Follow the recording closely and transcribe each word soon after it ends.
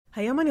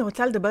היום אני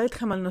רוצה לדבר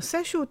איתכם על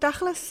נושא שהוא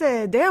תכלס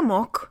די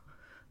עמוק,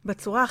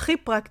 בצורה הכי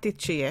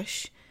פרקטית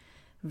שיש,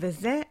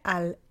 וזה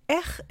על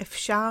איך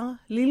אפשר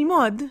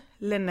ללמוד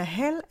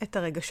לנהל את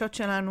הרגשות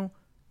שלנו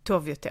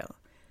טוב יותר.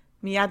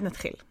 מיד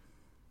נתחיל.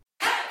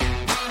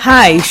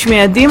 היי,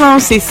 שמי עדי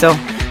מאוסיסו,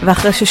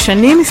 ואחרי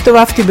ששנים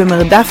הסתובבתי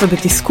במרדף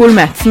ובתסכול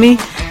מעצמי,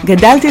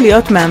 גדלתי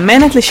להיות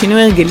מאמנת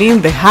לשינוי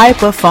הרגלים בהיי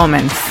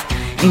פרפורמנס.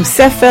 עם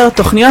ספר,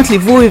 תוכניות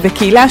ליווי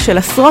וקהילה של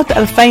עשרות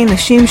אלפי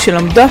נשים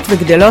שלומדות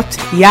וגדלות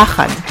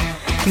יחד.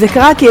 זה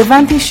קרה כי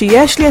הבנתי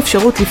שיש לי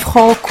אפשרות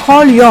לבחור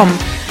כל יום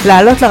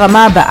לעלות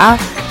לרמה הבאה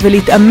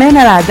ולהתאמן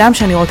על האדם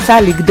שאני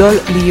רוצה לגדול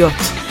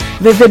להיות.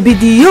 וזה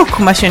בדיוק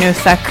מה שאני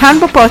עושה כאן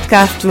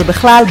בפודקאסט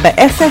ובכלל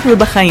בעסק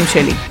ובחיים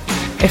שלי.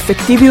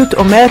 אפקטיביות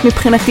אומרת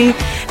מבחינתי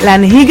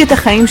להנהיג את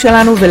החיים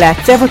שלנו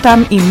ולעצב אותם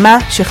עם מה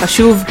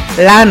שחשוב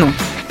לנו.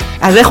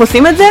 אז איך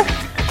עושים את זה?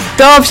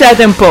 טוב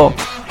שאתם פה.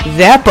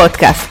 זה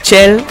הפודקאסט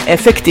של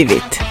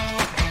אפקטיבית.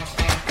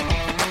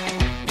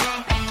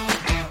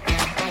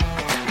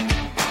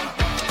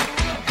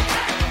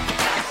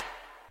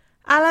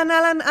 אהלן,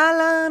 אהלן,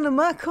 אהלן,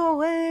 מה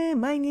קורה?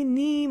 מה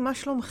העניינים? מה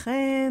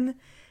שלומכן?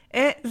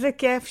 איזה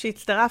כיף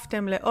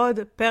שהצטרפתם לעוד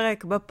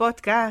פרק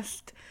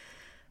בפודקאסט.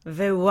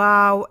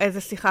 ווואו,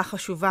 איזה שיחה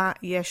חשובה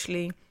יש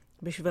לי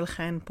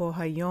בשבילכן פה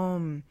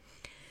היום.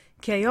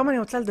 כי היום אני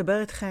רוצה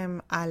לדבר איתכם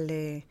על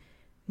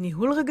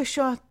ניהול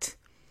רגשות,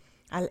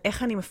 על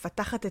איך אני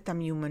מפתחת את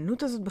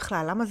המיומנות הזאת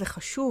בכלל, למה זה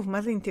חשוב,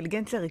 מה זה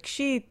אינטליגנציה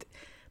רגשית.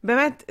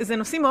 באמת, זה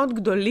נושאים מאוד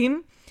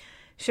גדולים,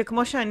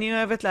 שכמו שאני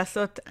אוהבת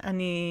לעשות,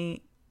 אני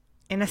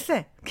אנסה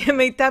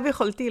כמיטב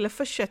יכולתי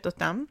לפשט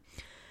אותם,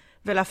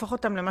 ולהפוך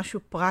אותם למשהו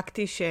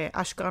פרקטי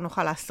שאשכרה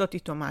נוכל לעשות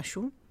איתו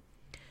משהו.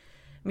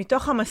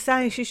 מתוך המסע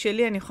האישי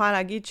שלי אני יכולה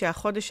להגיד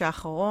שהחודש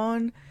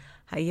האחרון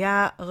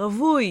היה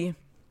רווי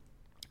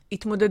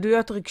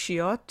התמודדויות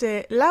רגשיות,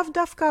 לאו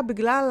דווקא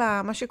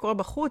בגלל מה שקורה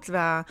בחוץ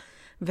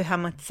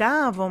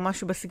והמצב או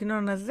משהו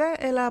בסגנון הזה,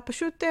 אלא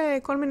פשוט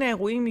כל מיני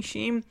אירועים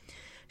אישיים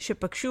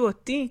שפגשו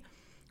אותי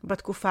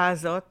בתקופה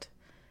הזאת,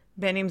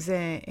 בין אם זה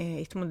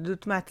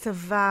התמודדות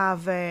מהצבא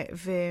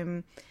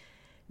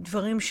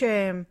ודברים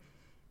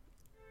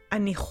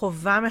שאני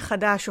חובה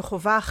מחדש או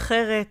חובה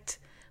אחרת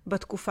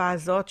בתקופה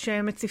הזאת,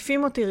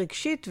 שמציפים אותי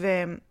רגשית,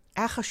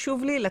 והיה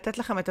חשוב לי לתת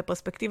לכם את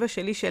הפרספקטיבה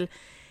שלי של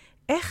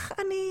איך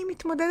אני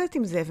מתמודדת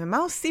עם זה, ומה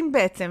עושים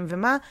בעצם,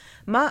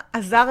 ומה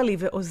עזר לי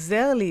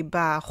ועוזר לי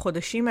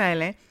בחודשים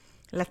האלה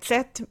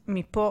לצאת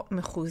מפה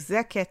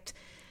מחוזקת,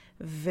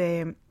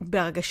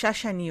 ובהרגשה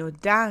שאני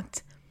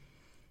יודעת,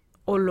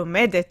 או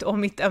לומדת, או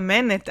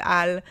מתאמנת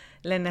על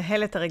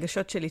לנהל את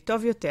הרגשות שלי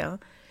טוב יותר,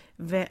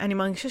 ואני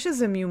מרגישה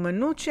שזו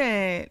מיומנות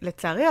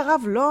שלצערי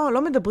הרב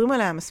לא מדברים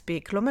עליה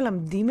מספיק, לא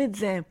מלמדים את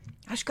זה.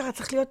 אשכרה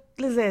צריך להיות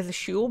לזה איזה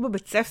שיעור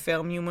בבית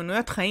ספר,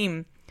 מיומנויות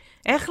חיים.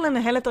 איך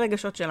לנהל את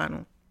הרגשות שלנו?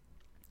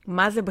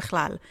 מה זה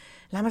בכלל?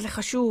 למה זה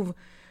חשוב?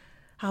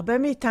 הרבה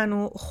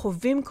מאיתנו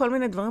חווים כל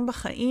מיני דברים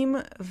בחיים,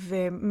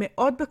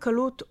 ומאוד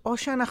בקלות, או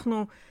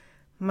שאנחנו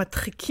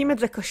מדחיקים את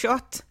זה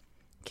קשות,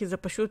 כי זה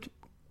פשוט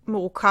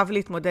מורכב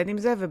להתמודד עם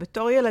זה,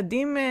 ובתור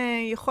ילדים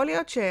יכול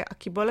להיות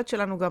שהקיבולת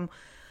שלנו גם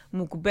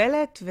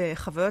מוגבלת,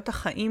 וחוויות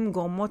החיים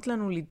גורמות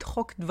לנו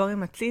לדחוק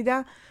דברים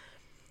הצידה,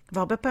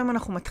 והרבה פעמים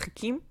אנחנו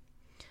מדחיקים,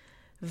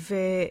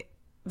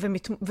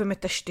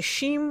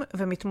 ומטשטשים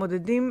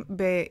ומתמודדים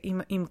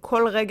עם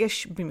כל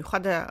רגש,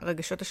 במיוחד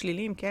הרגשות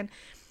השליליים, כן?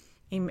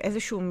 עם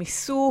איזשהו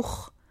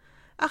מיסוך,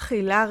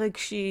 אכילה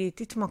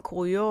רגשית,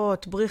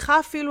 התמכרויות, בריחה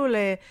אפילו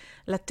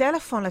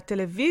לטלפון,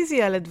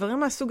 לטלוויזיה, לדברים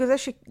מהסוג הזה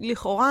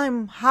שלכאורה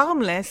הם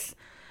harmless,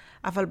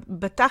 אבל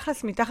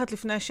בתכלס מתחת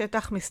לפני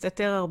השטח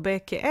מסתתר הרבה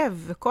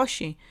כאב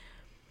וקושי.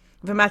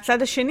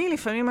 ומהצד השני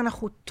לפעמים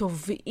אנחנו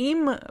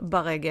טובעים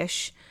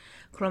ברגש,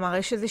 כלומר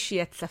יש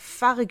איזושהי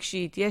הצפה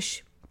רגשית,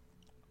 יש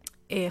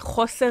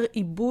חוסר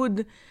עיבוד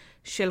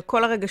של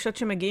כל הרגשות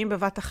שמגיעים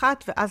בבת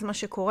אחת, ואז מה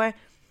שקורה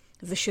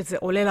זה שזה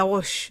עולה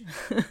לראש.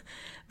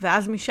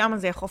 ואז משם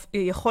זה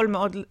יכול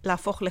מאוד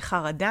להפוך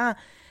לחרדה,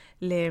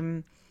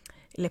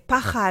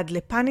 לפחד,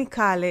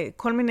 לפניקה,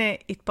 לכל מיני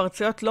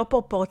התפרצויות לא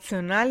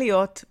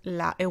פרופורציונליות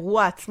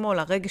לאירוע עצמו,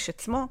 לרגש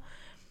עצמו,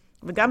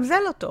 וגם זה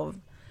לא טוב.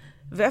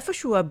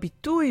 ואיפשהו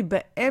הביטוי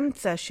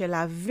באמצע של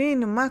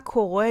להבין מה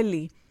קורה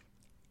לי,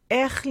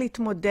 איך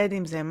להתמודד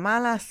עם זה, מה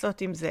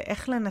לעשות עם זה,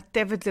 איך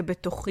לנתב את זה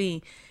בתוכי,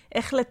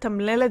 איך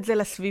לתמלל את זה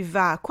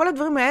לסביבה, כל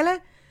הדברים האלה,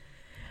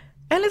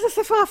 אין לזה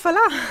ספר הפעלה.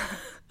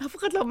 אף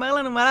אחד לא אומר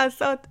לנו מה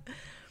לעשות.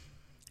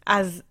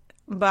 אז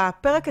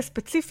בפרק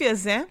הספציפי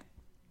הזה,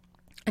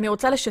 אני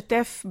רוצה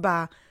לשתף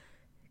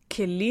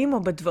בכלים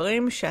או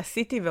בדברים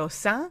שעשיתי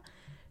ועושה,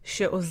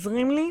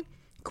 שעוזרים לי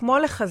כמו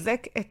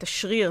לחזק את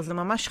השריר. זה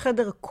ממש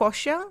חדר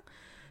כושר,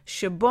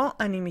 שבו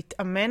אני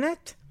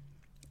מתאמנת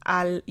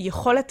על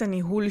יכולת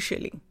הניהול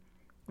שלי.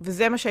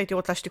 וזה מה שהייתי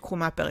רוצה שתיקחו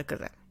מהפרק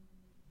הזה.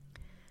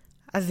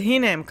 אז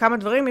הנה הם, כמה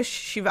דברים,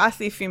 יש 7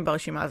 סעיפים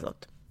ברשימה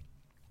הזאת.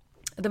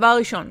 הדבר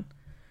הראשון,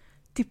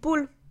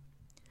 טיפול.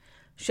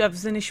 עכשיו,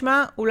 זה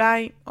נשמע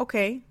אולי,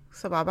 אוקיי,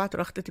 סבבה, את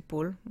הולכת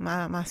לטיפול,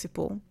 מה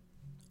הסיפור?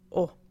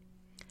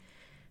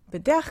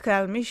 בדרך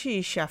כלל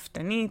מישהי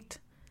שאפתנית,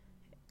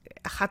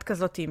 אחת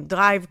כזאת עם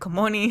דרייב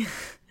כמוני,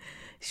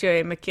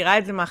 שמכירה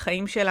את זה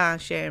מהחיים שלה,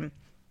 שהיא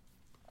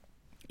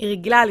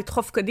רגילה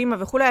לדחוף קדימה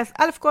וכולי, אז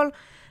א' כל,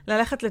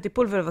 ללכת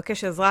לטיפול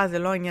ולבקש עזרה, זה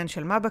לא עניין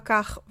של מה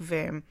בכך,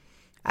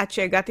 ועד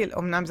שהגעתי,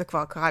 אמנם זה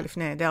כבר קרה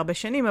לפני די הרבה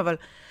שנים, אבל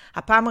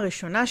הפעם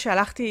הראשונה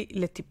שהלכתי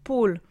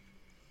לטיפול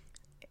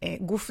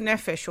גוף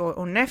נפש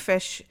או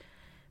נפש,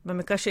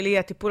 במקרה שלי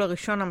הטיפול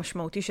הראשון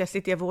המשמעותי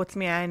שעשיתי עבור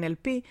עצמי היה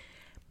NLP,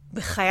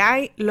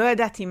 בחיי לא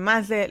ידעתי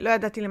מה זה, לא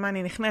ידעתי למה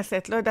אני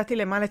נכנסת, לא ידעתי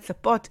למה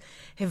לצפות.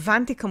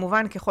 הבנתי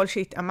כמובן ככל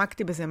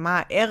שהתעמקתי בזה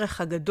מה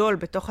הערך הגדול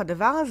בתוך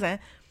הדבר הזה,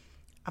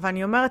 אבל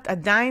אני אומרת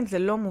עדיין זה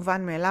לא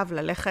מובן מאליו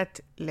ללכת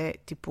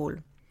לטיפול.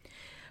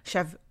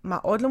 עכשיו, מה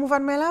עוד לא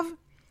מובן מאליו?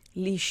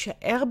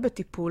 להישאר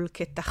בטיפול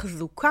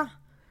כתחזוקה,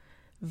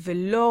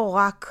 ולא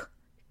רק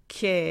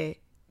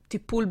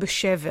כטיפול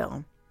בשבר.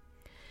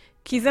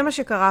 כי זה מה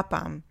שקרה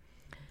פעם.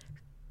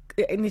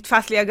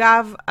 נתפס לי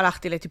הגב,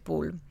 הלכתי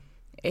לטיפול.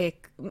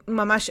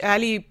 ממש היה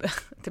לי,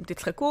 אתם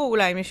תצחקו,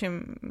 אולי מי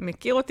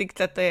שמכיר אותי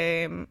קצת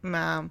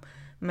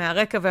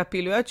מהרקע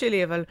והפעילויות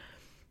שלי, אבל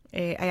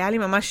היה לי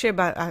ממש,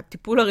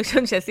 הטיפול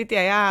הראשון שעשיתי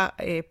היה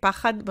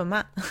פחד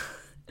במה.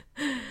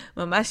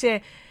 ממש,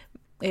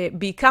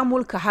 בעיקר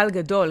מול קהל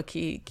גדול,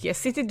 כי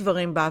עשיתי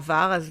דברים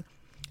בעבר, אז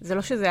זה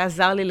לא שזה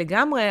עזר לי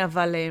לגמרי,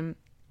 אבל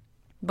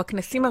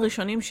בכנסים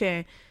הראשונים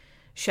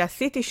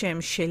שעשיתי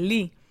שהם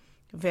שלי,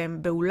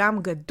 והם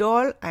באולם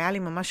גדול, היה לי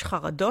ממש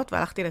חרדות,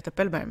 והלכתי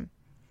לטפל בהם.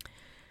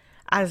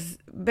 אז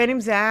בין אם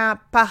זה היה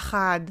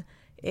פחד,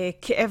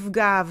 כאב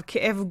גב,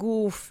 כאב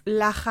גוף,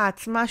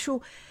 לחץ, משהו,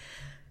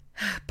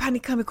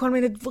 פאניקה מכל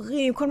מיני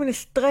דברים, כל מיני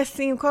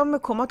סטרסים, כל מיני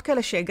מקומות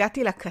כאלה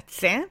שהגעתי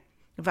לקצה,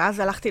 ואז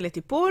הלכתי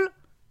לטיפול,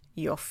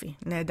 יופי,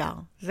 נהדר.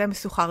 זה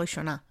משוכה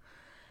ראשונה.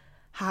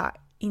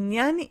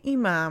 העניין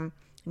עם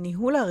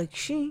הניהול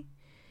הרגשי,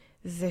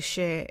 זה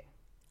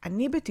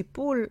שאני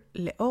בטיפול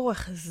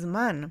לאורך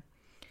זמן,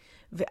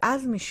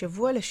 ואז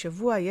משבוע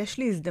לשבוע יש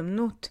לי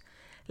הזדמנות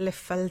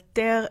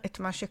לפלטר את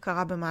מה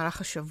שקרה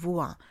במהלך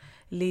השבוע,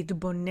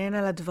 להתבונן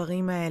על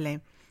הדברים האלה,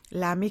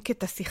 להעמיק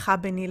את השיחה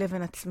ביני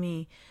לבין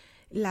עצמי,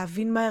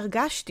 להבין מה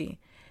הרגשתי.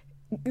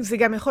 זה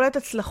גם יכול להיות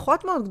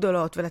הצלחות מאוד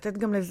גדולות, ולתת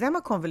גם לזה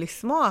מקום,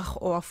 ולשמוח,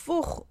 או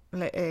הפוך,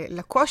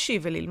 לקושי,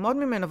 וללמוד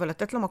ממנו,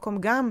 ולתת לו מקום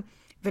גם,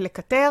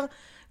 ולקטר,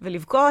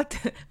 ולבכות,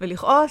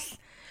 ולכעוס.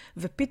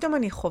 ופתאום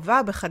אני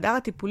חווה בחדר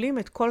הטיפולים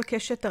את כל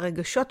קשת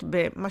הרגשות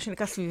במה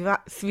שנקרא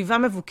סביבה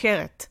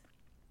מבוקרת.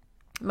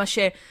 מה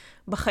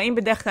שבחיים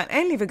בדרך כלל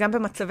אין לי, וגם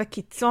במצבי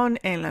קיצון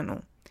אין לנו.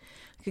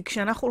 כי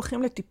כשאנחנו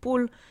הולכים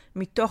לטיפול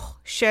מתוך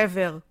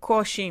שבר,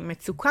 קושי,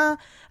 מצוקה,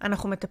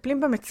 אנחנו מטפלים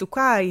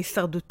במצוקה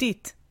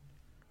ההישרדותית.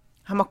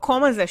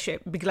 המקום הזה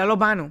שבגללו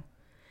באנו.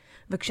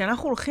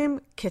 וכשאנחנו הולכים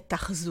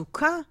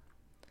כתחזוקה,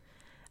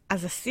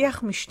 אז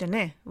השיח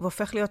משתנה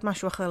והופך להיות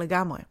משהו אחר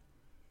לגמרי.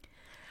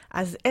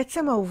 אז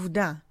עצם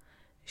העובדה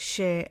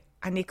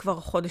שאני כבר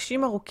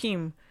חודשים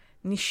ארוכים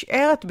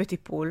נשארת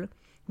בטיפול,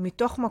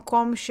 מתוך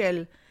מקום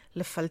של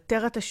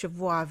לפלטר את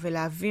השבוע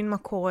ולהבין מה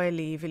קורה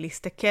לי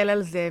ולהסתכל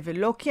על זה,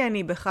 ולא כי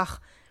אני בכך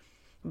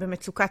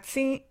במצוקת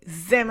שיא,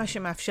 זה מה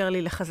שמאפשר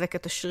לי לחזק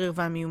את השריר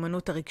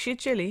והמיומנות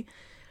הרגשית שלי.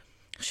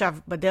 עכשיו,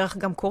 בדרך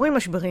גם קורים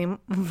משברים,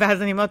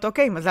 ואז אני אומרת,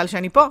 אוקיי, מזל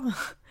שאני פה.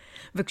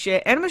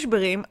 וכשאין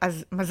משברים,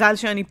 אז מזל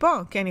שאני פה,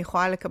 כי אני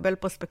יכולה לקבל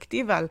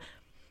פרספקטיבה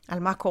על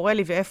מה קורה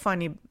לי ואיפה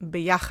אני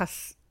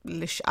ביחס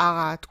לשאר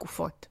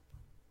התקופות.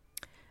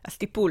 אז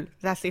טיפול,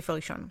 זה הסעיף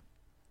הראשון.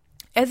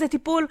 איזה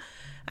טיפול?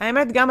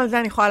 האמת, גם על זה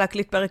אני יכולה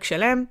להקליט פרק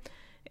שלם.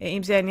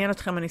 אם זה יעניין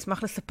אתכם, אני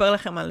אשמח לספר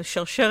לכם על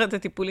שרשרת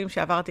הטיפולים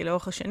שעברתי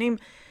לאורך השנים.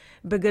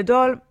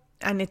 בגדול,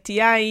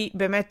 הנטייה היא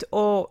באמת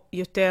או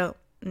יותר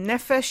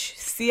נפש,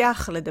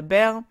 שיח,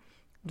 לדבר,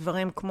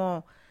 דברים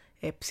כמו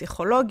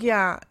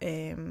פסיכולוגיה,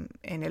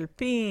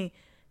 NLP,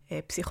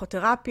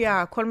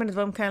 פסיכותרפיה, כל מיני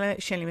דברים כאלה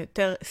שהם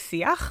יותר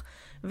שיח,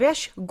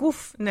 ויש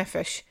גוף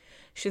נפש,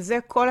 שזה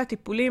כל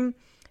הטיפולים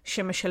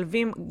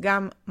שמשלבים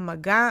גם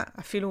מגע,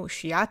 אפילו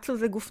שיאצו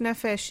זה גוף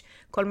נפש,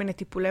 כל מיני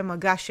טיפולי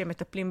מגע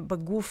שמטפלים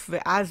בגוף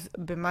ואז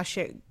במה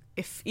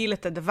שהפעיל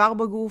את הדבר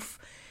בגוף,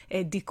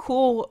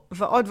 דיקור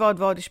ועוד ועוד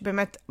ועוד, יש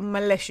באמת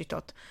מלא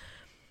שיטות.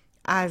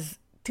 אז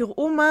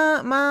תראו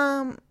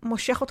מה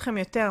מושך אתכם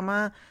יותר,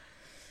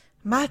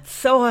 מה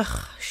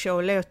הצורך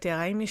שעולה יותר,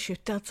 האם יש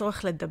יותר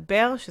צורך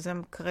לדבר, שזה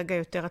כרגע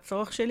יותר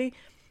הצורך שלי,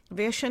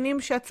 ויש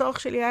שנים שהצורך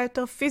שלי היה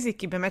יותר פיזי,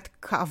 כי באמת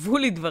כאבו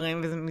לי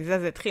דברים, ומזה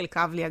זה התחיל,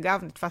 כאב לי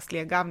הגב, נתפס לי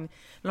הגב,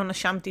 לא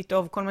נשמתי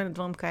טוב, כל מיני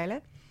דברים כאלה.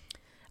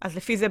 אז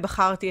לפי זה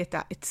בחרתי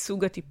את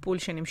סוג הטיפול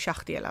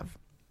שנמשכתי אליו.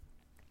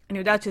 אני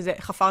יודעת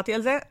חפרתי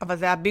על זה, אבל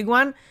זה היה ביג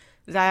וואן,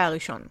 זה היה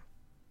הראשון.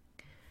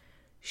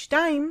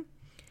 2,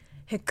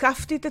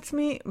 הקפתי את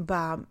עצמי,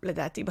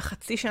 לדעתי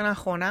בחצי שנה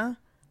האחרונה,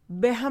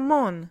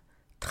 בהמון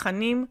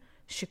תכנים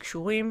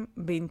שקשורים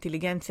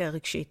באינטליגנציה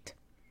רגשית.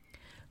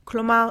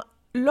 כלומר,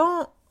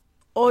 לא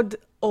עוד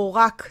או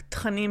רק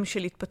תכנים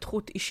של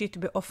התפתחות אישית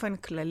באופן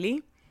כללי.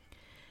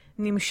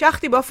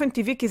 נמשכתי באופן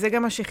טבעי, כי זה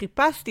גם מה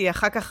שחיפשתי,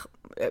 אחר כך,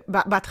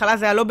 בהתחלה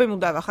זה היה לא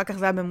במודע, ואחר כך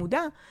זה היה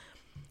במודע,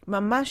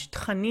 ממש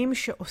תכנים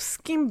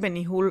שעוסקים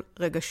בניהול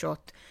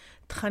רגשות.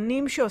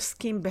 תכנים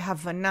שעוסקים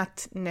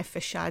בהבנת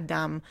נפש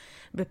האדם,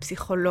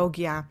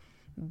 בפסיכולוגיה,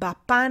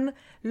 בפן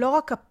לא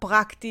רק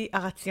הפרקטי,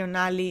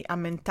 הרציונלי,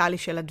 המנטלי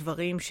של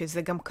הדברים,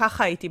 שזה גם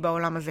ככה הייתי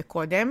בעולם הזה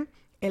קודם,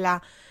 אלא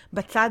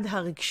בצד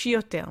הרגשי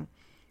יותר.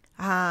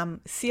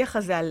 השיח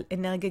הזה על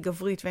אנרגיה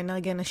גברית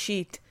ואנרגיה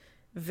נשית,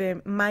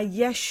 ומה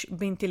יש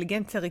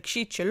באינטליגנציה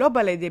רגשית שלא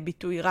בא לידי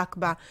ביטוי רק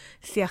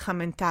בשיח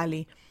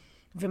המנטלי.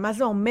 ומה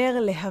זה אומר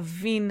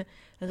להבין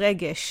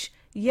רגש.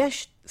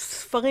 יש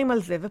ספרים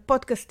על זה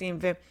ופודקאסטים,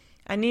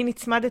 ואני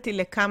נצמדתי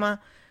לכמה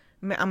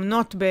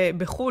מאמנות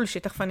בחול,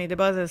 שתכף אני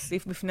אדבר על זה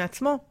סעיף בפני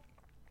עצמו,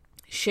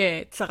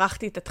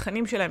 שצרכתי את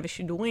התכנים שלהם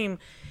בשידורים,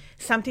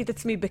 שמתי את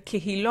עצמי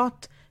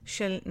בקהילות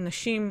של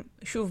נשים,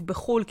 שוב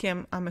בחול, כי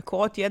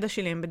המקורות ידע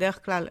שלי הם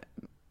בדרך כלל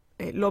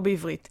לא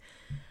בעברית.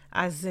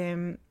 אז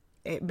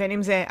בין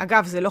אם זה,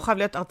 אגב, זה לא חייב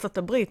להיות ארצות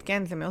הברית,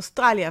 כן? זה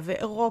מאוסטרליה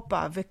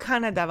ואירופה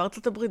וקנדה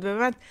וארצות הברית,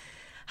 ובאמת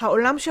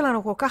העולם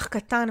שלנו כל כך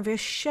קטן,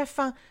 ויש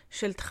שפע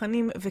של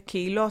תכנים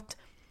וקהילות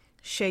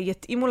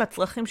שיתאימו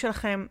לצרכים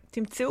שלכם.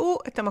 תמצאו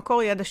את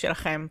המקור ידע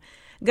שלכם.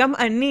 גם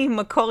אני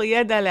מקור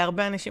ידע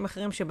להרבה אנשים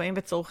אחרים שבאים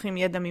וצורכים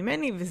ידע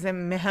ממני, וזה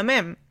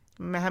מהמם.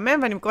 מהמם,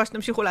 ואני מקווה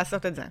שתמשיכו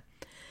לעשות את זה.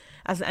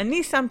 אז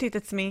אני שמתי את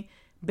עצמי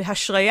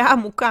בהשריה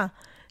עמוקה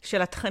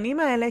של התכנים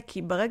האלה,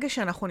 כי ברגע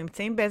שאנחנו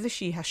נמצאים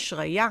באיזושהי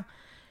השריה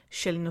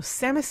של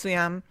נושא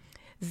מסוים,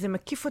 זה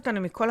מקיף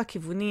אותנו מכל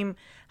הכיוונים,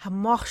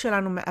 המוח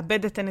שלנו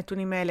מאבד את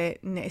הנתונים האלה,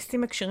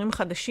 נעשים הקשרים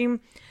חדשים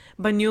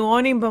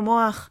בניורונים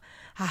במוח,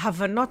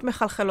 ההבנות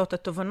מחלחלות,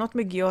 התובנות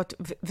מגיעות,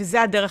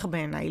 וזה הדרך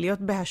בעיניי, להיות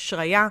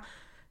בהשריה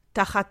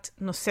תחת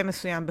נושא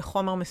מסוים,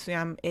 בחומר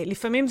מסוים.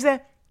 לפעמים זה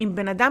עם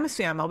בן אדם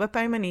מסוים, הרבה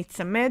פעמים אני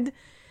אצמד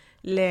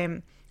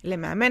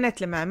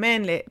למאמנת,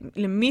 למאמן,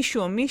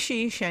 למישהו או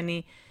מישהי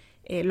שאני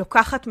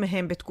לוקחת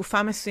מהם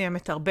בתקופה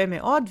מסוימת הרבה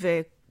מאוד,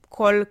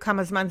 וכל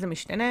כמה זמן זה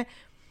משתנה.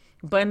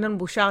 ברנדון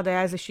בושארד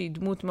היה איזושהי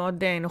דמות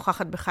מאוד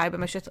נוכחת בחיי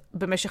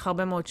במשך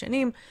הרבה מאוד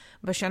שנים.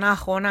 בשנה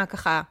האחרונה,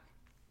 ככה,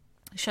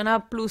 שנה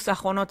פלוס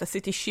האחרונות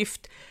עשיתי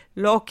שיפט,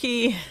 לא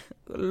כי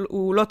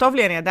הוא לא טוב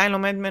לי, אני עדיין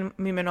לומד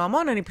ממנו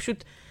המון, אני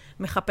פשוט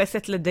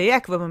מחפשת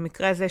לדייק,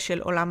 ובמקרה הזה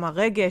של עולם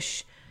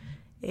הרגש,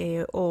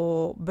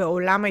 או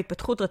בעולם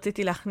ההתפתחות,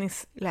 רציתי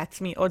להכניס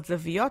לעצמי עוד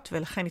זוויות,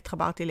 ולכן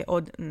התחברתי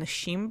לעוד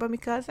נשים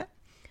במקרה הזה.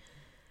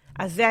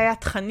 אז זה היה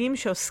תכנים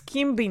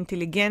שעוסקים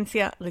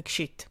באינטליגנציה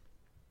רגשית.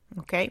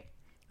 אוקיי?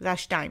 זה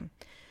השתיים.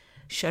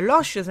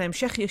 3, שזה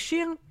המשך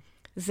ישיר,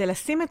 זה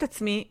לשים את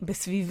עצמי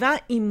בסביבה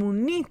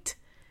אימונית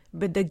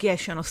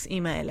בדגש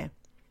הנושאים האלה.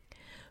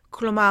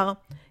 כלומר,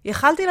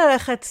 יכלתי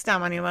ללכת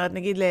סתם, אני אומרת,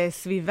 נגיד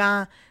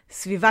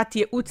סביבת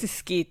ייעוץ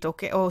עסקית,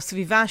 או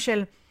סביבה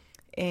של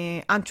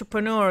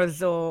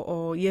entrepreneurs,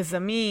 או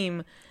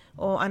יזמים,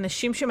 או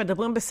אנשים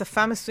שמדברים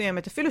בשפה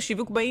מסוימת, אפילו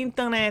שיווק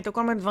באינטרנט, או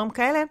כל מיני דברים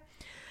כאלה,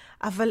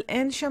 אבל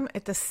אין שם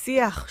את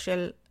השיח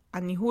של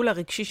הניהול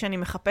הרגשי שאני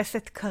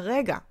מחפשת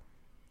כרגע.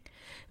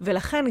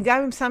 ולכן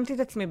גם אם שמתי את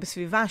עצמי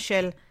בסביבה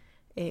של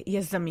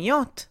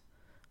יזמיות,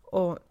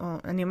 או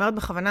אני אומרת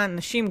בכוונה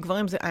נשים,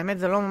 גברים, האמת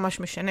זה לא ממש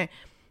משנה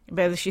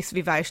באיזושהי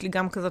סביבה, יש לי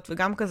גם כזאת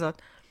וגם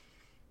כזאת.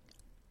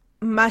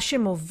 מה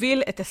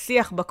שמוביל את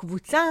השיח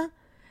בקבוצה,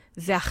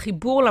 זה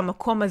החיבור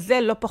למקום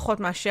הזה, לא פחות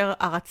מאשר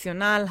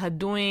הרציונל,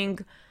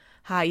 הדוינג,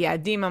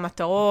 היעדים,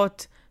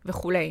 המטרות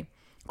וכו'.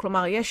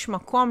 כלומר, יש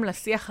מקום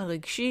לשיח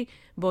הרגשי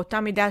באותה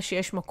מידה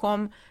שיש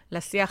מקום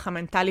לשיח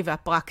המנטלי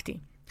והפרקטי.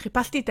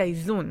 חיפשתי את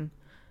האיזון,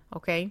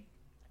 אוקיי?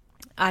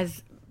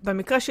 אז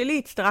במקרה שלי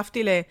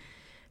הצטרפתי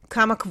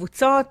לכמה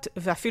קבוצות,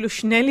 ואפילו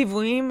 2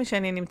 ליוויים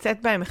שאני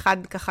נמצאת בהם, אחד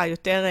ככה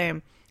יותר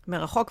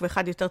מרחוק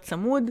ואחד יותר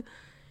צמוד,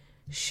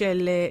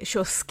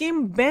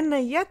 שעוסקים בין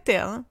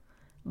היתר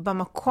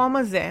במקום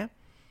הזה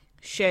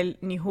של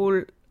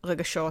ניהול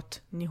רגשות,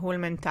 ניהול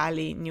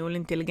מנטלי, ניהול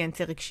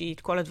אינטליגנציה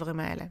רגשית, כל הדברים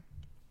האלה.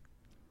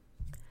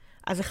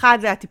 אז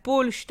 1 זה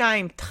הטיפול,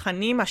 2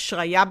 תכנים,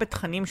 השריה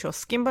בתכנים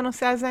שעוסקים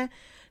בנושא הזה,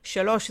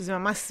 3 זה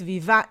ממש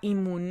סביבה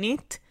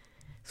אימונית,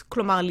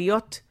 כלומר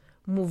להיות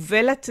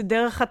מובלת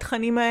דרך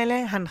התכנים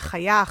האלה,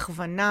 הנחיה,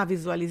 הכוונה,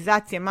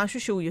 ויזואליזציה,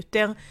 משהו שהוא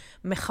יותר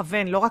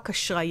מכוון, לא רק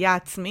השריה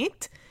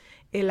עצמית,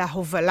 אלא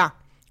הובלה.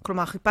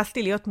 כלומר,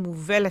 חיפשתי להיות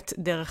מובלת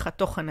דרך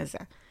התוכן הזה,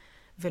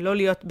 ולא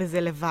להיות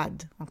בזה לבד.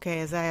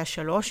 אוקיי? אז זה היה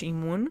 3,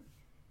 אימון.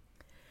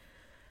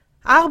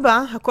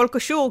 4, הכל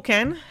קשור,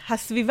 כן?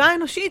 הסביבה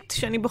האנושית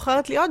שאני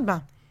בוחרת להיות בה.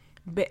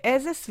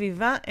 באיזה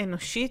סביבה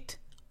אנושית,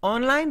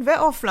 אונליין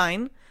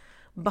ואופליין,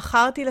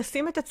 בחרתי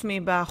לשים את עצמי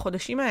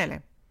בחודשים האלה.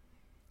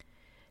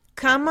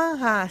 כמה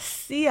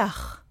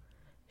השיח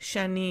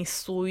שאני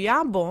שרויה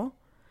בו,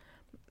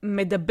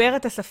 מדבר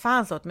את השפה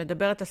הזאת,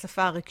 מדבר את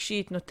השפה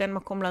הרגשית, נותן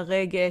מקום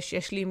לרגש,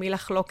 יש לי מי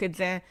לחלוק את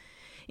זה,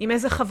 עם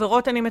איזה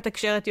חברות אני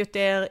מתקשרת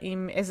יותר,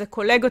 עם איזה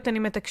קולגות אני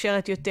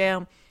מתקשרת יותר,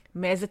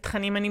 מאיזה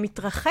תכנים אני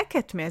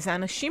מתרחקת, מאיזה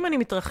אנשים אני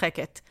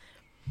מתרחקת.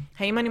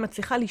 האם אני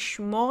מצליחה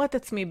לשמור את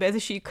עצמי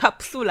באיזושהי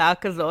קפסולה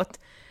כזאת,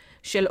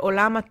 של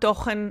עולם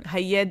התוכן,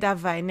 הידע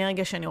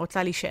והאנרגיה שאני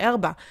רוצה להישאר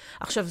בה.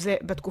 עכשיו,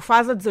 בתקופה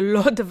הזאת זה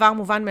לא דבר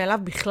מובן מאליו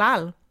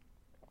בכלל.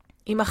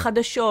 עם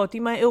החדשות,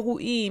 עם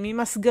האירועים, עם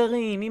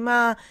הסגרים, עם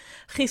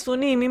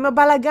החיסונים, עם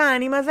הבלגן,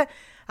 עם הזה.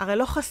 הרי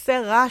לא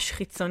חסר רעש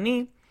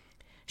חיצוני,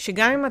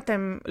 שגם אם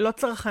אתם לא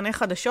צרכני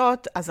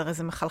חדשות, אז הרי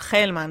זה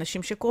מחלחל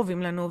מהאנשים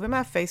שקרובים לנו,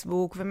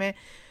 ומהפייסבוק,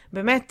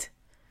 באמת,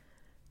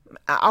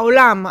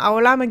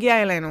 העולם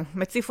מגיע אלינו,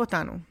 מציף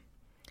אותנו.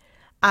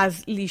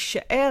 אז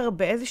להישאר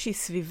באיזושהי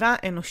סביבה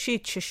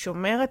אנושית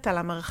ששומרת על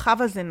המרחב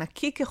הזה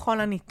נקי ככל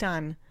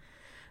הניתן,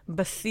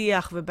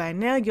 בשיח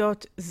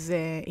ובאנרגיות, זה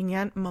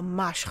עניין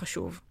ממש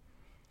חשוב.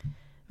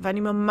 ואני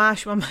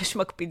ממש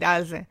מקפידה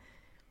על זה.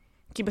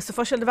 כי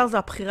בסופו של דבר זו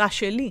הבחירה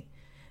שלי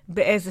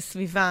באיזה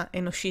סביבה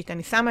אנושית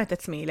אני שמה את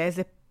עצמי,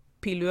 לאיזה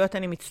פעילויות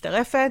אני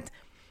מצטרפת,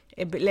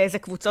 לאיזה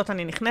קבוצות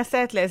אני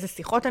נכנסת, לאיזה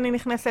שיחות אני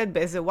נכנסת,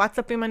 באיזה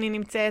וואטסאפים אני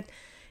נמצאת,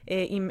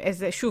 עם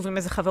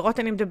איזה חברות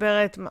אני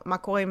מדברת, מה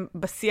קורה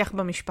בשיח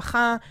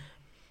במשפחה,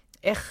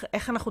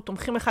 איך אנחנו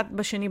תומכים אחד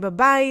בשני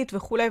בבית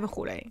וכו'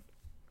 וכו'.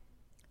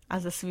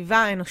 אז הסביבה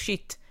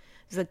האנושית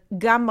זה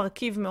גם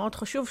מרכיב מאוד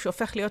חשוב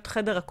שהופך להיות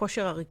חדר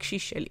הכושר הרגשי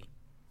שלי.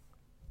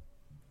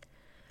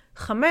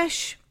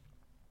 5,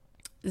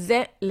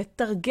 זה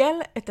לתרגל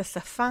את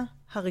השפה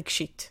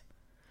הרגשית.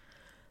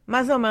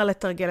 מה זה אומר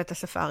לתרגל את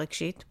השפה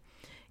הרגשית?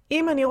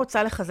 אם אני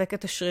רוצה לחזק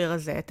את השריר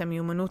הזה, את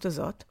המיומנות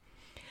הזאת,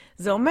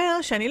 זה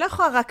אומר שאני לא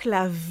יכולה רק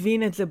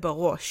להבין את זה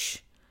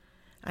בראש.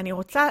 אני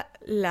רוצה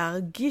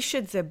להרגיש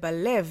את זה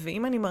בלב,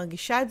 ואם אני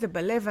מרגישה את זה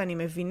בלב ואני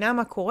מבינה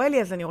מה קורה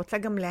לי, אז אני רוצה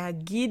גם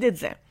להגיד את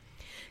זה.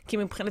 כי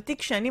מבחינתי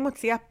כשאני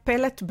מוציאה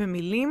פלט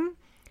במילים,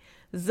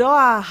 זו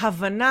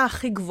ההבנה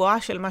הכי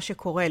גבוהה של מה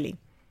שקורה לי.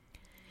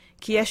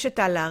 כי יש את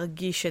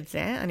להרגיש את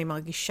זה, אני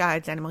מרגישה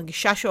את זה, אני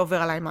מרגישה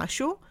שעובר עליי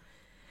משהו,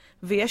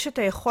 ויש את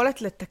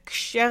היכולת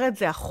לתקשר את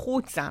זה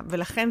החוצה,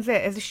 ולכן זה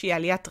איזושהי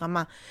עליית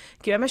רמה.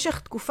 כי במשך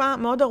תקופה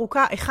מאוד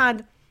ארוכה,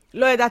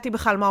 לא ידעתי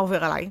בכלל מה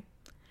עובר עליי.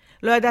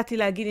 לא ידעתי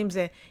להגיד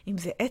אם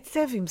זה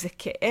עצב, אם זה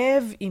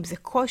כאב, אם זה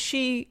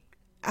קושי.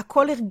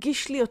 הכל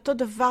הרגיש לי אותו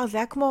דבר, זה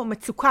היה כמו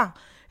מצוקה.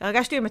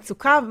 הרגשתי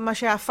במצוקה, מה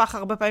שהפך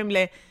הרבה פעמים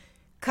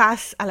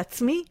לכעס על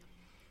עצמי.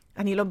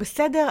 אני לא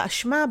בסדר,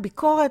 אשמה,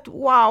 ביקורת,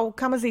 וואו,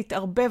 כמה זה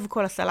התערבב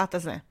כל הסלט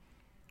הזה.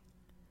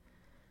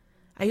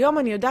 היום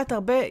אני יודעת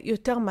הרבה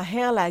יותר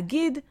מהר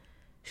להגיד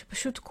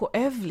שפשוט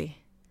כואב לי.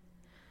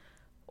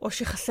 או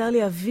שחסר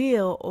לי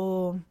אוויר,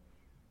 או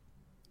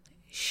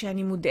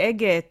שאני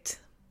מודאגת,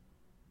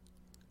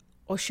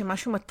 או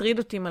שמשהו מטריד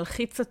אותי,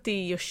 מלחיץ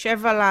אותי,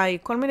 יושב עליי,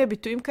 כל מיני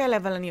ביטויים כאלה,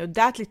 אבל אני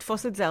יודעת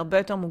לתפוס את זה הרבה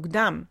יותר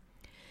מוקדם.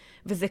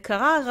 וזה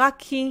קרה רק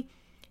כי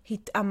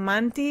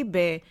התאמנתי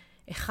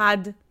באחד,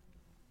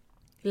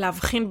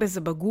 להבחין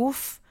בזה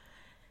בגוף,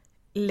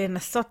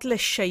 לנסות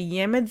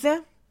לשיים את זה,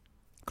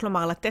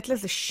 כלומר לתת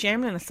לזה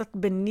שם, לנסות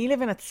ביני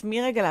לבין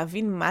עצמי רגע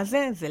להבין מה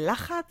זה, זה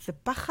לחץ, זה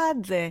פחד,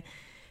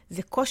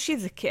 זה קושי,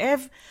 זה כאב.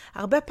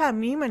 הרבה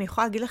פעמים אני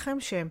יכולה להגיד לכם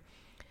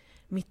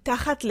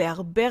שמתחת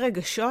להרבה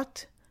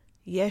רגשות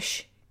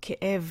יש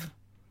כאב.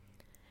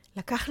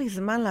 לקח לי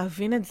זמן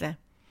להבין את זה,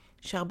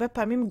 שהרבה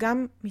פעמים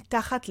גם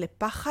מתחת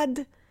לפחד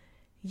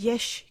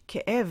יש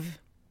כאב.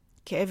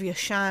 כאב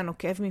ישן או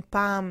כאב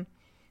מפעם.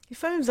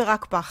 לפעמים זה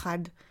רק פחד.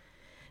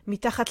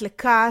 מתחת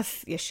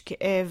לכעס יש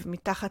כאב,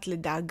 מתחת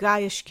לדאגה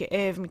יש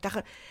כאב,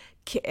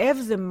 כאב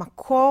זה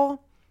מקור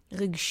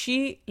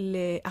רגשי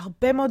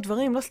להרבה מאוד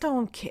דברים, לא סתם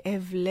אומרים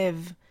כאב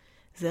לב.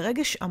 זה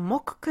רגש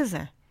עמוק כזה.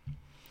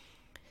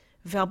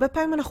 והרבה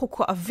פעמים אנחנו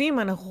כואבים,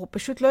 אנחנו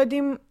פשוט לא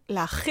יודעים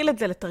להכיל את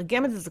זה,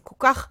 לתרגם את זה, זה כל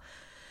כך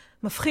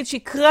מפחיד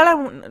שיקרה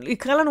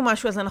לנו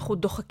משהו, אז אנחנו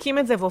דוחקים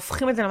את זה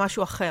והופכים את זה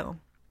למשהו אחר.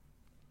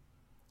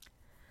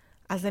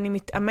 אז אני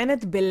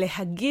מתאמנת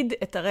בלהגיד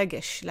את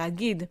הרגש,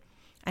 להגיד,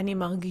 אני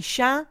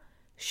מרגישה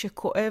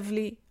שכואב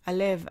לי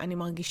הלב, אני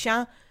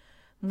מרגישה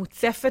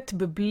מוצפת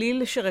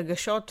בבליל של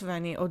רגשות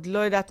ואני עוד לא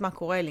יודעת מה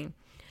קורה לי.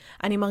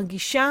 אני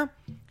מרגישה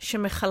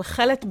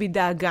שמחלחלת בי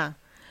דאגה.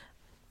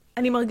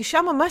 אני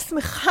מרגישה ממש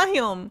שמחה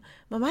היום,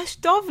 ממש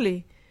טוב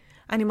לי.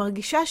 אני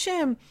מרגישה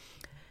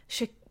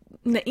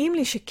שנעים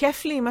לי,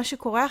 שכיף לי מה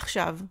שקורה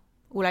עכשיו.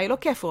 אולי לא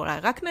כיף, אולי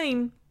רק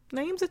נעים.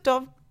 נעים זה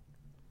טוב.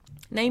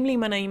 נעים לי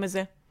עם הנעים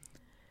הזה.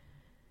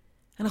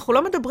 אנחנו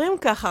לא מדברים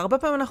ככה, הרבה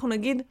פעמים אנחנו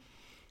נגיד,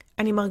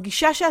 אני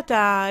מרגישה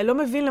שאתה לא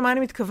מבין למה אני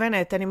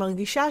מתכוונת, אני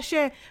מרגישה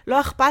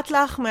שלא אכפת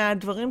לך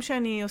מהדברים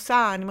שאני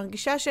עושה, אני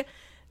מרגישה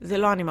זה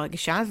לא אני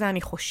מרגישה, זה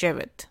אני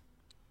חושבת.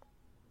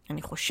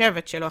 אני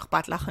חושבת שלא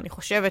אכפת לך, אני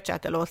חושבת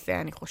שאתה לא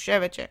עושה, אני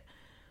חושבת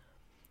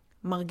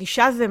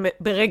מרגישה זה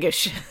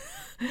ברגש.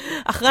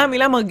 אחרי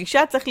המילה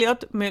מרגישה צריך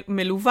להיות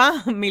מלווה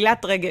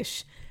מילת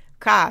רגש.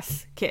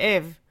 כעס,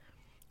 כאב,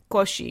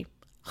 קושי,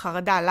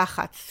 חרדה,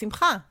 לחץ,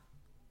 שמחה,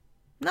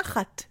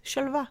 נחת,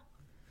 שלווה.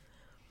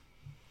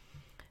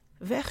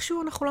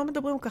 ואיכשהו אנחנו לא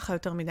מדברים ככה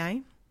יותר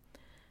מדי.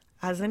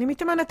 אז אני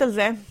מתאמנת על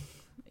זה.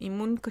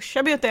 אימון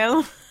קשה ביותר.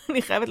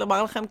 אני חייבת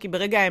לומר לכם, כי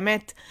ברגע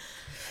האמת,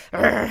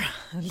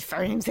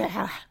 לפעמים זה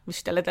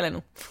משתלט עלינו.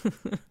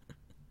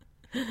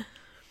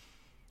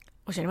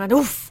 או שאני אומרת,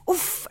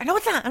 אוף, אני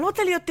לא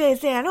רוצה להיות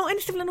זה, אין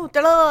לי סבלנות,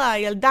 לא,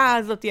 הילדה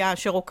הזאת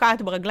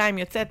שרוקעת ברגליים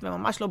יוצאת,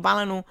 וממש לא בא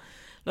לנו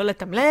לא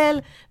לתמלל,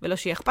 ולא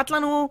שיהיה אכפת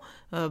לנו,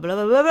 בלה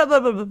בלה בלה בלה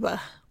בלה בלה.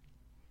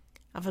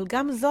 אבל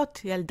גם זאת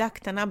ילדה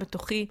קטנה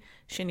בתוכי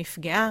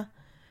שנפגעה,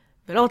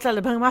 ולא רוצה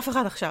לדבר עם אף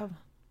אחד עכשיו.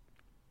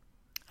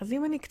 אז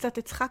אם אני קצת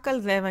אצחק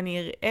על זה, ואני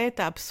אראה את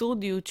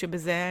האבסורדיות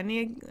שבזה,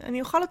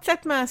 אני אוכל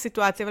לצאת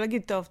מהסיטואציה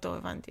ולהגיד, טוב,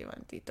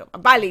 הבנתי, טוב.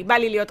 בא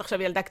לי להיות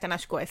עכשיו ילדה קטנה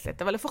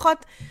שכועסת, אבל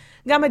לפחות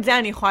גם את זה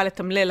אני יכולה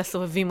לתמלל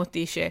לסובבים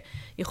אותי,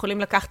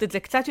 שיכולים לקחת את זה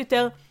קצת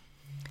יותר,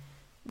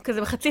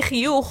 כזה בחצי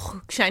חיוך,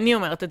 כשאני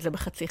אומרת את זה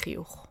בחצי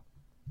חיוך.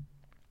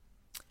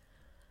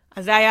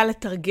 אז זה היה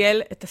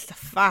לתרגל את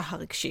השפה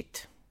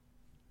הרגשית.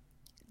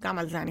 גם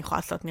על זה אני יכולה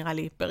לעשות, נראה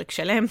לי, פרק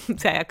שלם,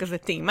 זה היה כזה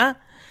טעימה.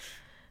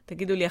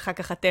 תגידו לי אחר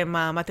כך אתם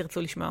מה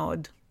תרצו לשמוע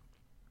עוד.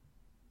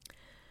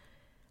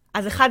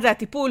 אז 1 זה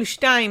הטיפול,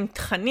 2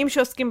 תכנים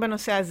שעוסקים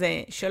בנושא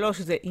הזה, 3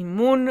 זה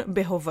אימון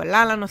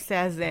בהובלה לנושא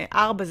הזה,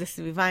 4 זה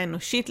סביבה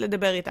אנושית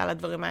לדבר איתה על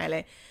הדברים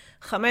האלה,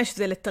 5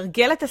 זה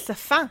לתרגל את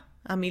השפה,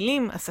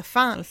 המילים,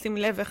 השפה, לשים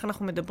לב איך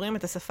אנחנו מדברים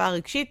את השפה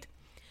הרגשית,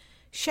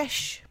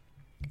 6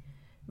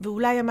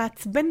 ואולי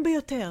המעצבן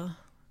ביותר,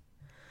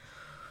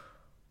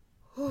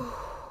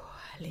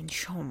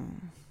 לנשום.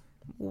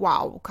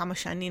 וואו, כמה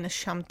שאני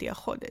נשמתי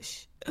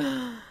החודש.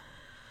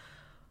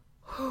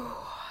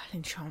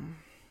 לנשום.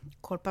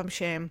 כל פעם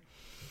שאני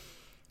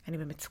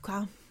במצוקה,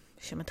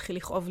 שמתחיל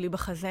לכאוב לי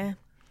בחזה,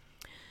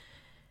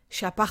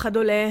 שהפחד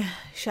עולה,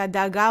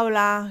 שהדאגה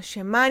עולה,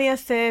 שמה אני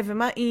אעשה,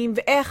 ומה אם,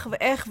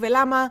 ואיך,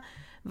 ולמה,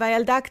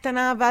 והילדה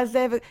הקטנה,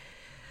 והזה,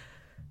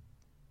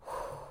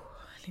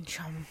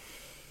 לנשום.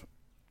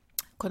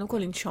 קודם כל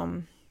לנשום.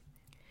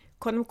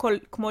 קודם כל,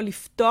 כמו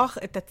לפתוח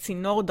את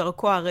הצינור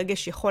דרכו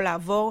הרגש יכול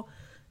לעבור,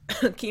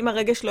 כי אם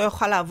הרגש לא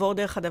יוכל לעבור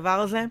דרך הדבר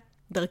הזה,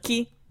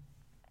 דרכי,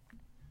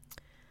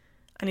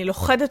 אני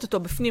לוחדת אותו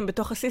בפנים,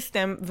 בתוך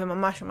הסיסטם,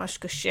 וממש ממש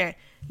קשה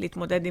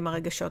להתמודד עם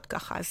הרגשות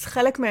ככה. אז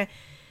חלק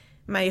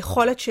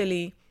מהיכולת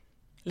שלי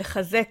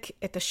לחזק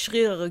את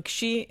השריר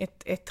הרגשי,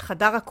 את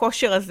חדר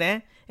הכושר הזה,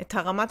 את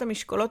הרמת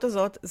המשקולות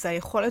הזאת, זה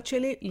היכולת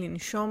שלי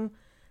לנשום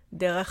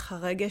דרך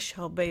הרגש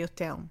הרבה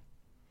יותר.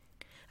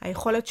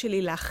 היכולת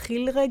שלי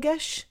להכיל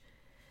רגש,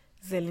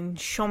 זה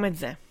לנשום את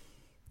זה.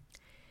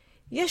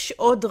 יש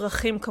עוד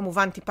דרכים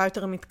כמובן טיפה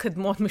יותר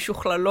מתקדמות,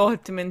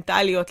 משוכללות,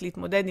 מנטליות,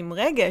 להתמודד עם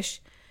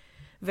רגש,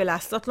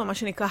 ולעשות לו מה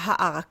שנקרא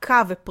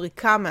הערקה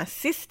ופריקה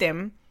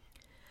מהסיסטם,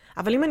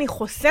 אבל אם אני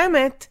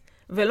חוסמת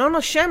ולא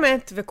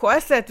נושמת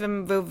וכועסת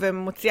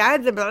ומוציאה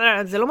את זה,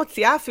 זה לא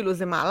מוציאה אפילו,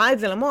 זה מעלה את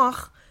זה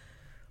למוח,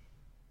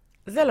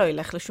 זה לא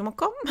ילך לשום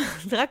מקום,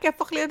 זה רק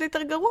יהפוך להיות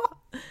יותר גרוע.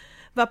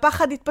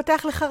 והפחד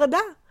יתפתח לחרדה,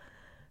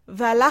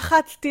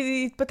 והלחץ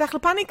יתפתח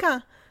לפניקה,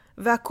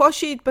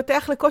 והקושי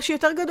יתפתח לקושי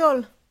יותר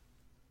גדול.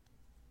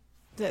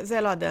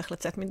 זה לא הדרך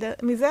לצאת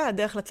מזה,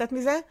 הדרך לצאת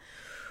מזה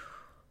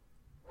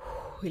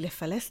היא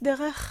לפלס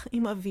דרך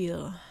עם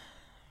אוויר.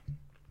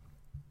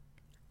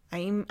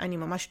 האם אני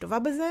ממש טובה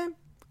בזה?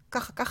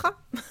 ככה.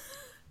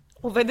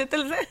 עובדת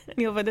על זה,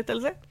 אני עובדת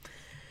על זה.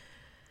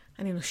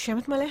 אני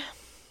נושמת מלא.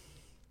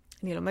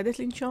 אני לומדת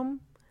לנשום.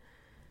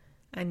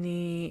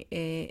 אני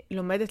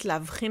לומדת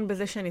להבחין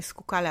בזה שאני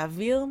זקוקה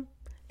לאוויר.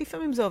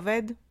 לפעמים זה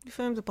עובד,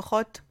 לפעמים זה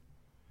פחות.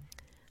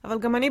 אבל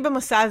גם אני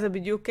במסע הזה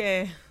בדיוק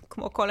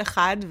כמו כל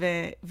אחד,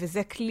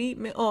 וזה כלי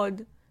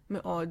מאוד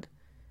מאוד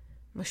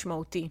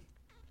משמעותי,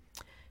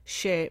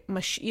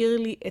 שמשאיר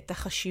לי את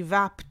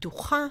החשיבה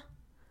פתוחה,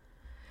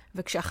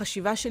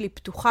 וכשהחשיבה שלי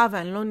פתוחה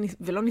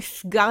ולא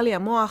נסגר לי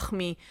המוח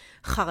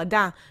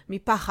מחרדה,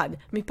 מפחד,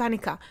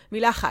 מפניקה,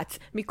 מלחץ,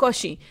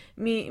 מקושי,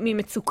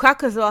 ממצוקה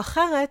כזו או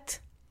אחרת,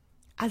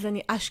 אז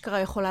אני אשכרה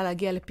יכולה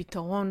להגיע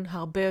לפתרון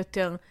הרבה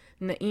יותר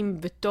נעים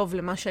וטוב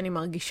למה שאני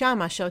מרגישה,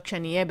 מאשר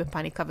כשאני אהיה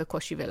בפניקה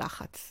וקושי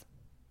ולחץ.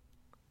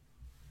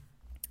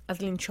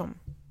 אז לנשום.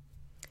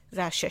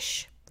 זה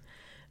 6.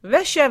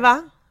 7,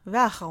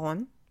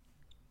 והאחרון,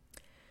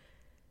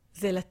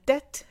 זה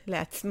לתת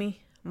לעצמי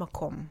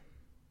מקום.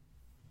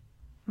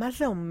 מה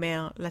זה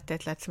אומר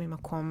לתת לעצמי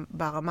מקום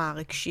ברמה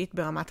הרגשית,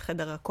 ברמת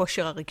חדר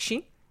הכושר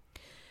הרגשי?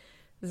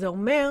 זה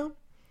אומר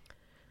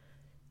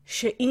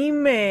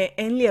שאם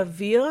אין לי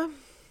אוויר,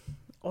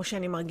 או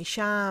שאני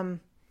מרגישה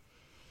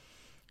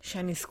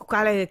שאני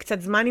זקוקה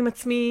לקצת זמן עם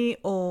עצמי,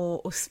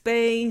 או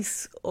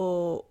ספייס,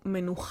 או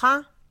מנוחה,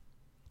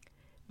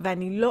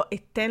 ואני לא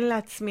אתן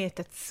לעצמי את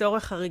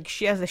הצורך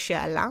הרגשי הזה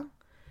שעלה,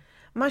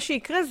 מה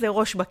שיקרה זה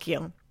ראש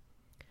בקיר.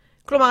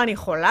 כלומר, אני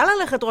יכולה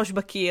ללכת ראש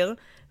בקיר,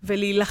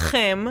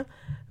 ולהילחם,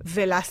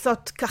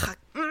 ולעשות ככה,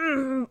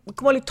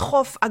 כמו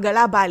לדחוף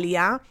עגלה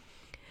בעלייה,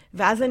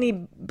 ואז אני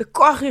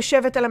בכוח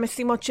יושבת על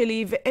המשימות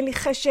שלי, ואין לי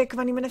חשק,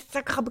 ואני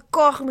מנסה ככה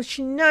בכוח עם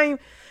השיניים,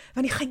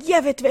 ואני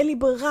חייבת, ואין לי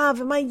ברירה,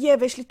 ומה יהיה,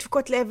 ויש לי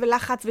דפיקות לב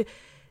ולחץ,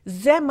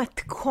 וזה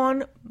מתכון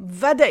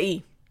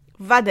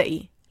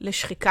ודאי,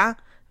 לשחיקה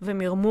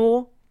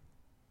ומרמור,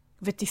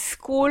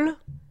 ותסכול,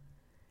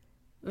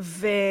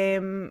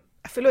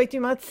 ואפילו הייתי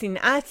אומרת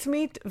שנאה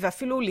עצמית,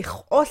 ואפילו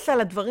לכעוס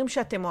על הדברים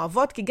שאתם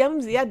אוהבות, כי גם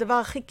אם זה יהיה הדבר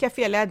הכי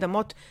כיפי עלי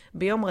אדמות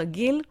ביום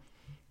רגיל,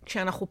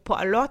 כשאנחנו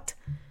פועלות,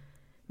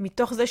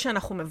 מתוך זה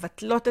שאנחנו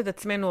מבטלות את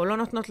עצמנו, או לא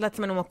נותנות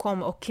לעצמנו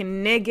מקום, או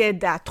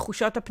כנגד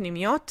התחושות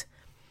הפנימיות,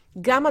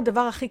 גם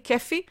הדבר הכי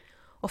כיפי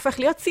הופך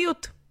להיות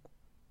סיוט.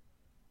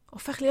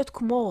 הופך להיות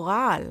כמו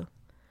רעל,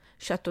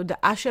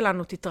 שהתודעה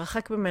שלנו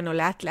תתרחק ממנו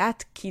לאט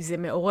לאט, כי זה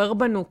מעורר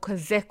בנו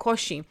כזה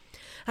קושי.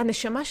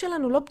 הנשמה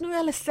שלנו לא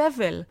בנויה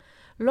לסבל.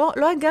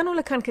 לא הגענו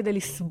לכאן כדי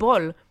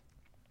לסבול,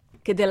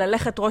 כדי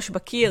ללכת ראש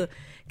בקיר,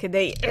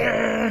 כדי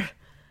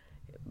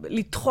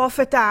לדחוף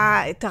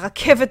את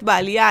הרכבת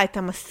בעלייה, את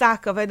המסע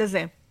הכבד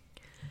הזה.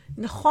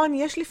 נכון,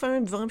 יש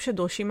לפעמים דברים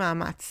שדורשים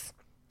מאמץ,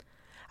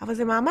 אבל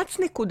זה מאמץ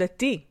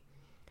נקודתי.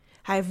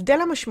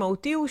 ההבדל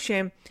המשמעותי הוא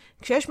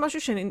שכשיש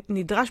משהו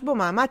שנדרש בו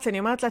מאמץ, אני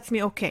אומרת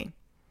לעצמי, אוקיי,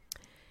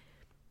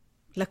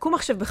 לקום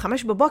עכשיו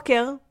ב5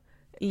 בבוקר,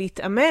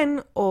 להתאמן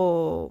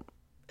או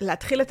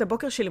להתחיל את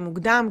הבוקר שלי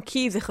מוקדם,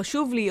 כי זה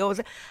חשוב לי, או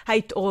זה...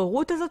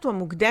 ההתעוררות הזאת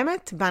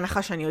המוקדמת,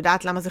 בהנחה שאני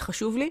יודעת למה זה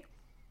חשוב לי,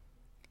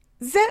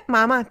 זה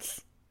מאמץ.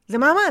 זה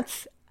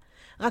מאמץ.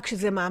 רק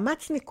שזה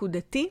מאמץ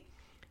נקודתי,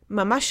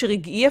 ממש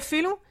רגעי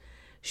אפילו,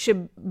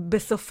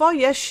 שבסופו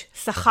יש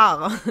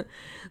שכר.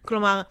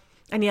 כלומר,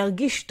 אני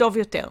ארגיש טוב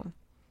יותר.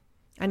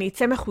 אני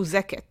אצא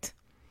מחוזקת.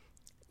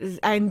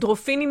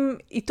 האנדרופינים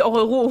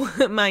יתעוררו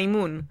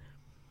מהאימון.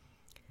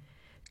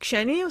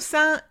 כשאני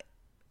עושה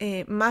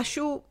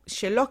משהו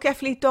שלא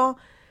כיף לי איתו,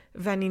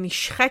 ואני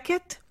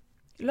נשחקת,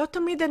 לא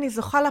תמיד אני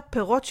זוכה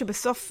לפירות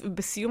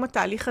בסיום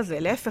התהליך הזה.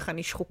 להפך,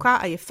 אני שחוקה,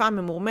 עייפה,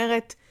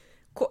 ממורמרת,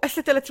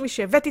 כועסת על עצמי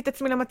שהבאתי את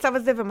עצמי למצב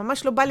הזה,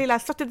 וממש לא בא לי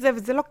לעשות את זה,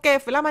 וזה לא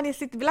כיף, ולמה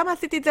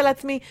עשיתי את זה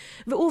לעצמי,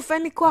 ואוף,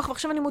 אין לי כוח,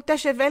 ועכשיו אני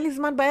מותשת, ואין לי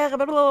זמן בערב,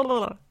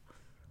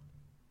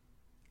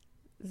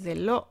 זה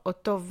לא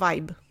אותו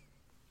וייב.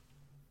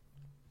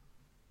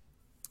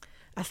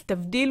 אז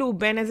תבדילו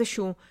בין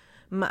איזשהו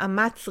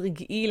מאמץ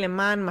רגעי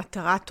למען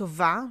מטרה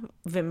טובה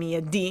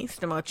ומיידי,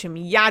 זאת אומרת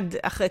שמיד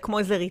אחרי כמו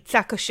איזו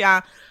ריצה קשה,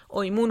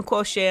 או אימון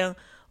כושר,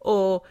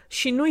 או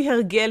שינוי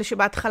הרגל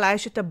שבהתחלה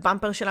יש את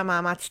הבמפר של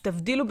המאמץ,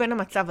 תבדילו בין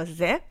המצב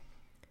הזה,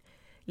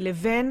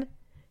 לבין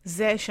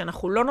זה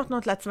שאנחנו לא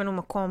נותנות לעצמנו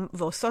מקום,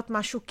 ועושות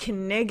משהו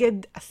כנגד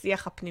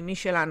השיח הפנימי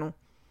שלנו.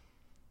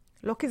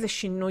 לא כי זה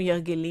שינוי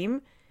הרגלים,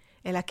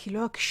 אלא כי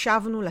לא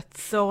הקשבנו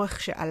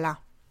לצורך שעלה.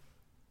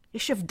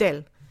 יש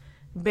הבדל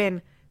בין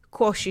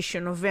קושי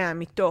שנובע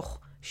מתוך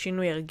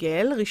שינוי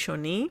הרגל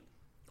ראשוני,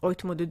 או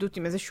התמודדות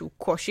עם איזשהו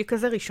קושי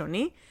כזה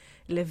ראשוני,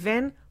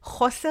 לבין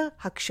חוסר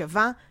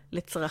הקשבה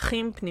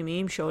לצרכים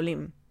פנימיים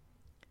שעולים.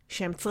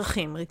 שהם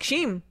צרכים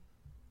רגשיים.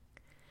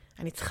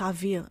 אני צריכה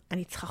אוויר,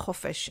 אני צריכה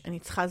חופש, אני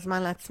צריכה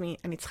זמן לעצמי,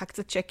 אני צריכה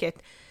קצת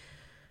שקט,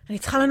 אני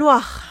צריכה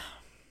לנוח.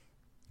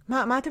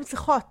 מה אתם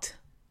צריכות?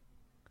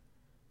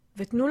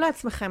 ותנו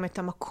לעצמכם את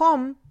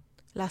המקום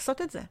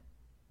לעשות את זה.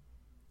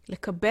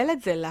 לקבל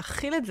את זה,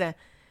 להכיל את זה.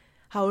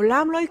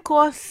 העולם לא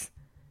יקרוס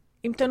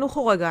אם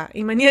תנוחו רגע,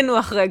 אם אני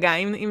אנוח רגע,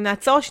 אם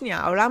נעצור שנייה.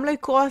 העולם לא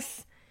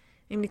יקרוס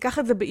אם ניקח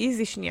את זה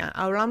באיזי שנייה.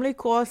 העולם לא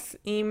יקרוס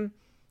אם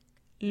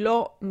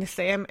לא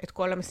נסיים את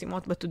כל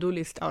המשימות בטודו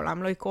ליסט.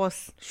 העולם לא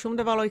יקרוס, שום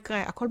דבר לא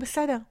יקרה, הכל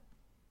בסדר.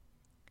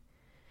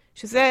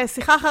 שזה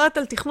שיחה אחרת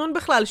על תכנון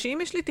בכלל, שאם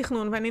יש לי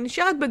תכנון ואני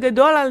נשארת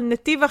בגדול על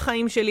נתיב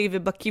החיים שלי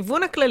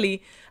ובכיוון הכללי,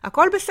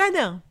 הכל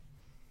בסדר.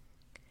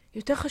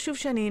 יותר חשוב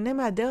שאני אהנה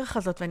מהדרך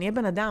הזאת ואני אהיה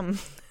בן אדם.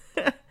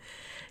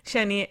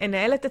 שאני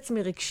אנהל את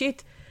עצמי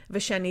רגשית,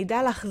 ושאני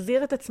אדע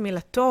להחזיר את עצמי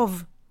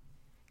לטוב,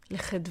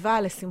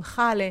 לחדווה,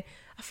 לשמחה,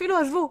 אפילו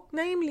עזבו,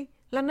 נעים לי,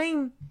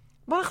 לנעים.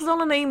 בוא נחזור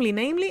לנעים לי,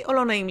 נעים לי או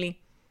לא נעים לי?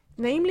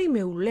 נעים לי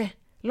מעולה,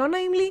 לא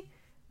נעים לי?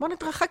 בוא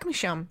נתרחק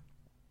משם.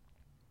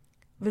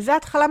 וזו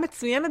התחלה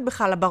מצוינת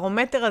בכלל,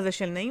 הברומטר הזה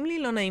של נעים לי,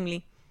 לא נעים לי.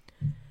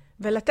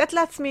 ולתת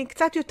לעצמי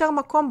קצת יותר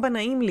מקום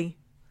בנעים לי.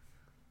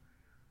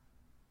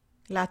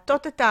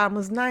 להטות את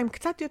המאזניים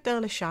קצת יותר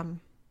לשם.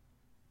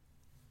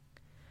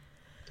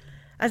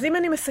 אז אם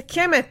אני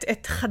מסכמת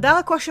את חדר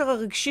הכושר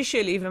הרגשי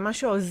שלי ומה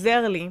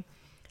שעוזר לי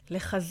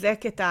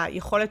לחזק את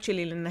היכולת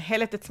שלי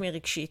לנהל את עצמי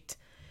רגשית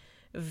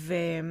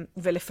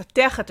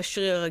ולפתח את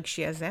השריר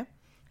הרגשי הזה,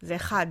 זה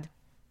אחד,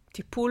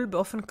 טיפול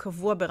באופן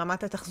קבוע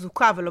ברמת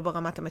התחזוקה ולא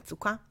ברמת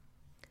המצוקה.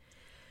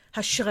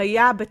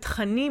 השריה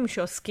בתכנים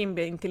שעוסקים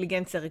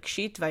באינטליגנציה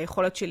רגשית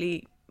והיכולת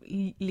שלי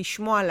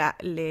לשמוע,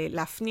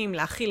 להפנים,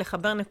 להכיל,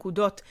 לחבר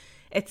נקודות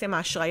עצם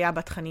ההשריה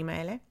בתכנים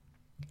האלה.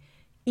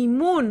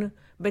 אימון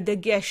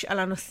בדגש על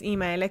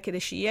הנושאים האלה, כדי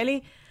שיהיה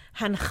לי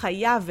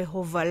הנחיה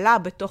והובלה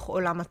בתוך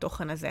עולם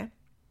התוכן הזה.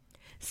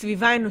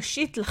 סביבה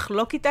אנושית,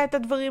 לחלוק איתה את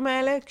הדברים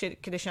האלה,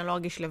 כדי שאני לא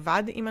ארגיש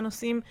לבד עם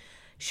הנושאים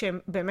שהם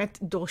באמת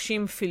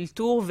דורשים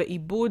פילטור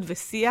ועיבוד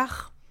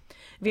ושיח.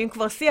 ואם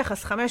כבר שיח,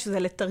 אז 5 זה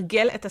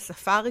לתרגל את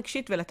השפה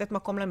הרגשית ולתת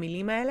מקום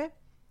למילים האלה.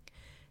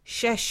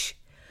 6,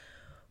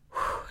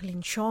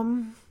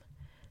 לנשום.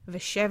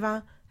 ו7,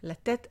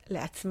 לתת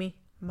לעצמי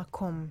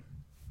מקום.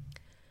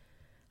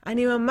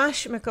 אני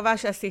ממש מקווה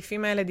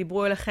שהסעיפים האלה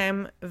דיברו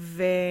אליכם,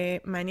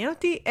 ומעניין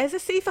אותי איזה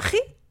סעיף הכי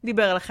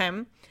דיבר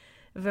אליכם,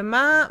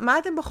 ומה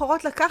אתם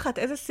בוחרות לקחת,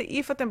 איזה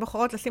סעיף אתם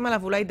בוחרות לשים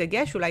עליו אולי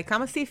דגש, אולי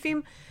כמה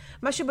סעיפים.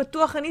 מה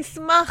שבטוח אני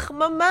אשמח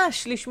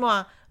ממש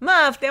לשמוע.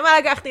 מה אהבתם, מה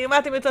לקחתם, מה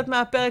אתם יוצאות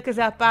מהפרק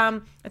הזה הפעם.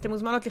 אתם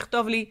מוזמנות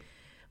לכתוב לי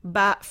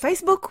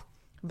בפייסבוק,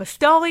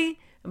 בסטורי,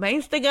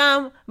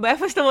 באינסטגרם,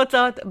 באיפה שאתם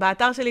רוצות,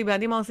 באתר שלי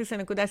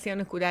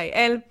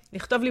ב-adimarcisa.co.il,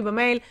 לכתוב לי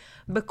במייל,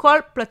 בכל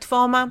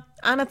פלטפורמה,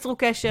 אנא צרו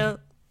קשר,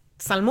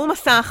 צלמו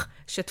מסך,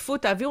 שתפו,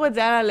 תעבירו את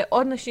זה הלאה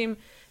לעוד נשים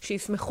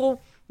שישמחו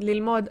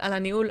ללמוד על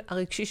הניהול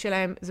הרגשי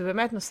שלהם. זה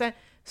באמת נושא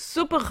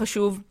סופר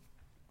חשוב.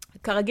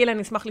 כרגיל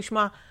אני אשמח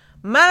לשמוע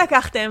מה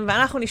לקחתם,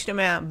 ואנחנו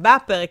נשתמע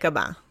בפרק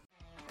הבא.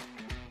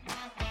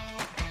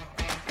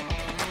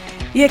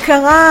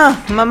 יקרה,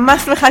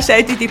 ממש שמחה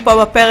שהיית איתי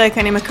פה בפרק,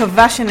 אני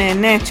מקווה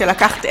שנהנית,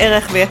 שלקחת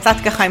ערך ויצאת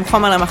ככה עם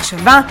חומר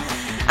למחשבה.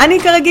 אני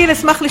כרגיל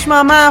אשמח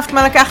לשמוע מה אהבת,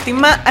 מה לקחתי,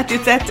 מה את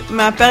יוצאת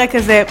מהפרק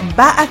הזה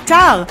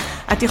באתר.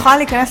 את יכולה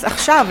להיכנס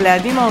עכשיו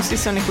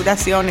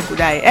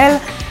ל-adimorsison.co.il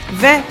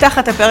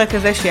ותחת הפרק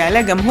הזה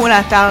שיעלה גם הוא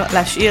לאתר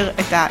להשאיר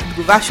את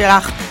התגובה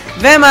שלך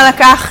ומה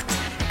לקחת.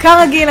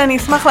 כרגיל אני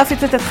אשמח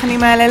להפיץ את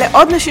התכנים האלה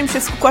לעוד נשים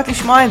שזקוקות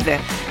לשמוע את זה,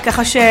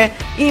 ככה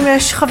שאם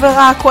יש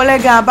חברה,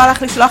 קולגה, בא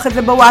לך לשלוח את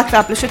זה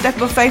בוואטסאפ, לשתף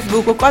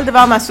בפייסבוק או כל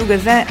דבר מהסוג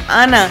הזה,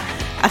 אנא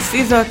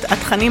עשי זאת.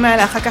 התכנים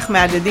האלה אחר כך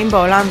מעדדים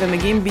בעולם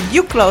ומגיעים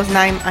בדיוק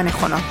לאוזניים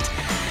הנכונות.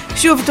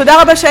 שוב,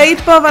 תודה רבה שהיית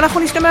פה ואנחנו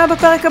נשתמע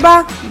בפרק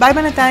הבא. ביי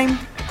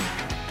בינתיים.